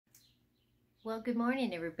Well, good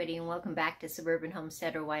morning, everybody, and welcome back to Suburban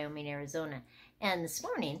Homesteader, Wyoming, Arizona. And this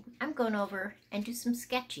morning, I'm going over and do some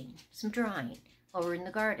sketching, some drawing over in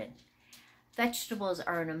the garden. Vegetables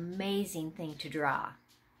are an amazing thing to draw,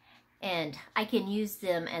 and I can use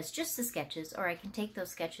them as just the sketches, or I can take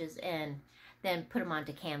those sketches and then put them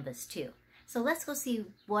onto canvas too. So let's go see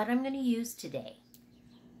what I'm going to use today.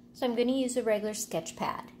 So I'm going to use a regular sketch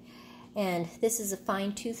pad, and this is a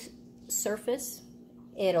fine tooth surface.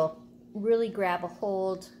 It'll really grab a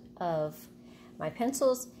hold of my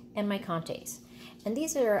pencils and my Contes. And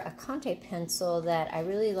these are a Conte pencil that I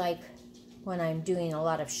really like when I'm doing a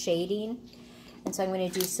lot of shading. And so I'm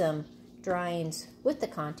going to do some drawings with the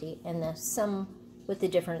Conte and some with the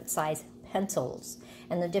different size pencils.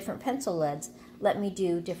 And the different pencil leads let me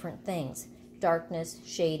do different things. Darkness,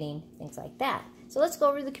 shading, things like that. So let's go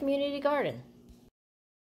over to the community garden.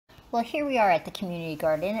 Well, here we are at the community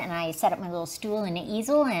garden, and I set up my little stool and an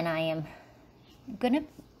easel, and I am going to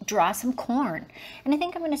draw some corn. And I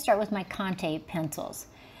think I'm going to start with my Conte pencils.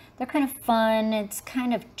 They're kind of fun. It's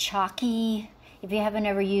kind of chalky if you haven't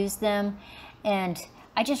ever used them, and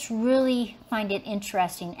I just really find it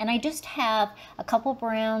interesting. And I just have a couple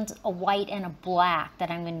browns, a white, and a black that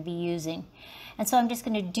I'm going to be using. And so I'm just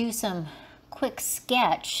going to do some quick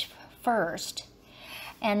sketch first,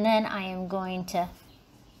 and then I am going to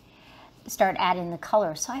start adding the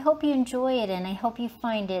color. So I hope you enjoy it, and I hope you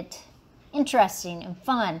find it interesting and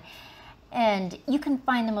fun, and you can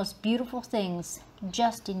find the most beautiful things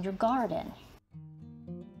just in your garden.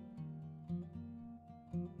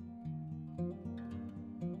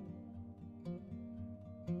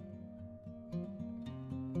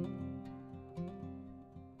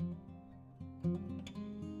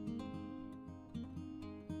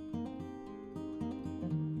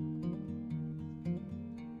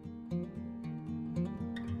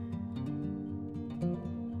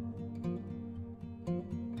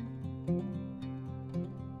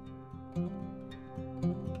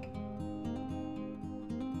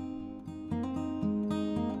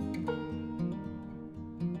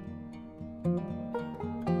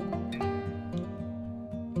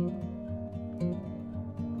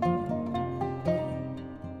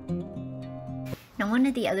 Now, one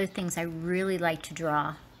of the other things I really like to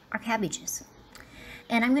draw are cabbages.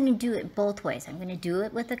 And I'm going to do it both ways. I'm going to do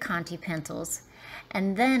it with the Conte pencils,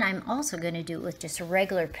 and then I'm also going to do it with just a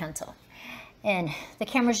regular pencil. And the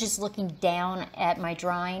camera's just looking down at my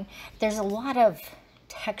drawing. There's a lot of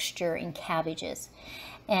texture in cabbages,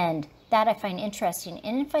 and that I find interesting.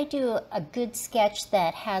 And if I do a good sketch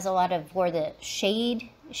that has a lot of where the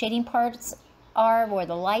shading parts are, where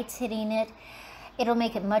the light's hitting it, it'll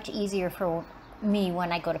make it much easier for me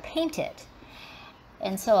when I go to paint it.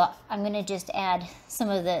 And so I'm going to just add some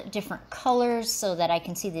of the different colors so that I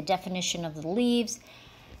can see the definition of the leaves,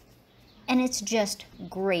 and it's just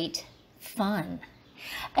great fun.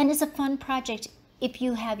 And it's a fun project if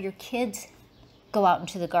you have your kids go out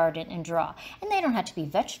into the garden and draw. And they don't have to be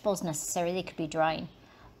vegetables necessarily. They could be drawing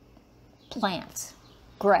plants,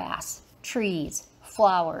 grass, trees,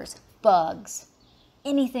 flowers, bugs,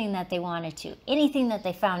 anything that they wanted to, anything that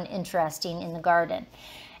they found interesting in the garden.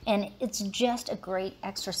 And it's just a great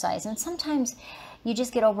exercise. And sometimes you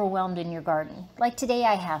just get overwhelmed in your garden. Like today,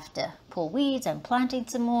 I have to pull weeds, I'm planting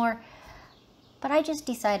some more, but I just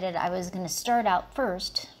decided I was going to start out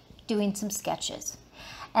first doing some sketches.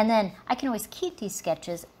 And then I can always keep these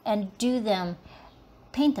sketches and paint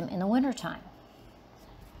them in the wintertime.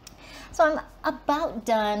 So I'm about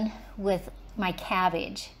done with my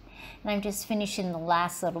cabbage, and I'm just finishing the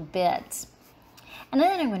last little bits. And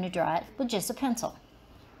then I'm going to draw it with just a pencil.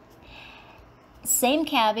 Same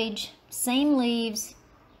cabbage, same leaves,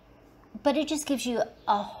 but it just gives you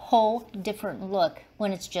a whole different look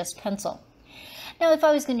when it's just pencil. Now, if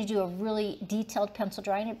I was going to do a really detailed pencil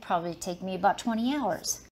drawing, it'd probably take me about 20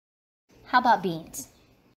 hours. How about beans?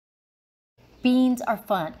 Beans are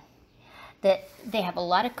fun. They have a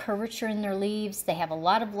lot of curvature in their leaves, they have a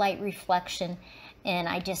lot of light reflection, and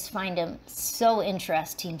I just find them so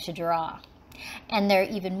interesting to draw. And they're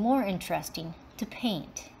even more interesting to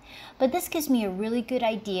paint. But this gives me a really good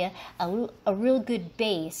idea, a real good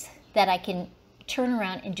base that I can turn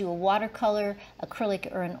around and do a watercolor,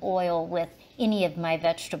 acrylic, or an oil with any of my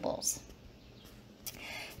vegetables.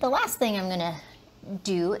 The last thing I'm going to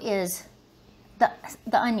do is the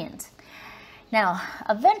onions. Now,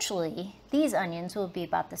 eventually, these onions will be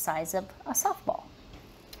about the size of a softball.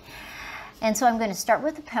 And so I'm going to start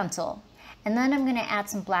with a pencil, and then I'm going to add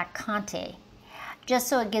some black Conte, just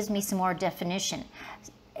so it gives me some more definition.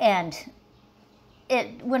 And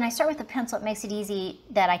when I start with the pencil, it makes it easy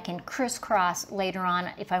that I can crisscross later on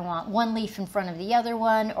if I want one leaf in front of the other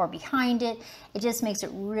one or behind it. It just makes it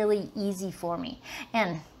really easy for me.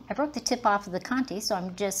 And I broke the tip off of the Conti, so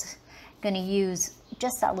I'm just going to use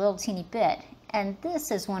just that little teeny bit. And this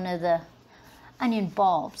is one of the onion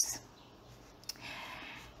bulbs.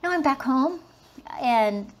 Now I'm back home,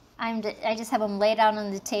 and I just have them laid out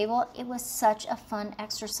on the table. It was such a fun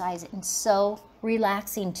exercise and so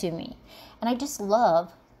relaxing to me. And I just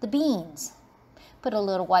love the beans. Put a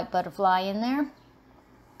little white butterfly in there.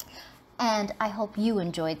 And I hope you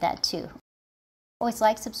enjoyed that too. Always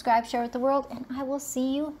like, subscribe, share with the world, and I will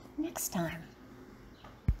see you next time.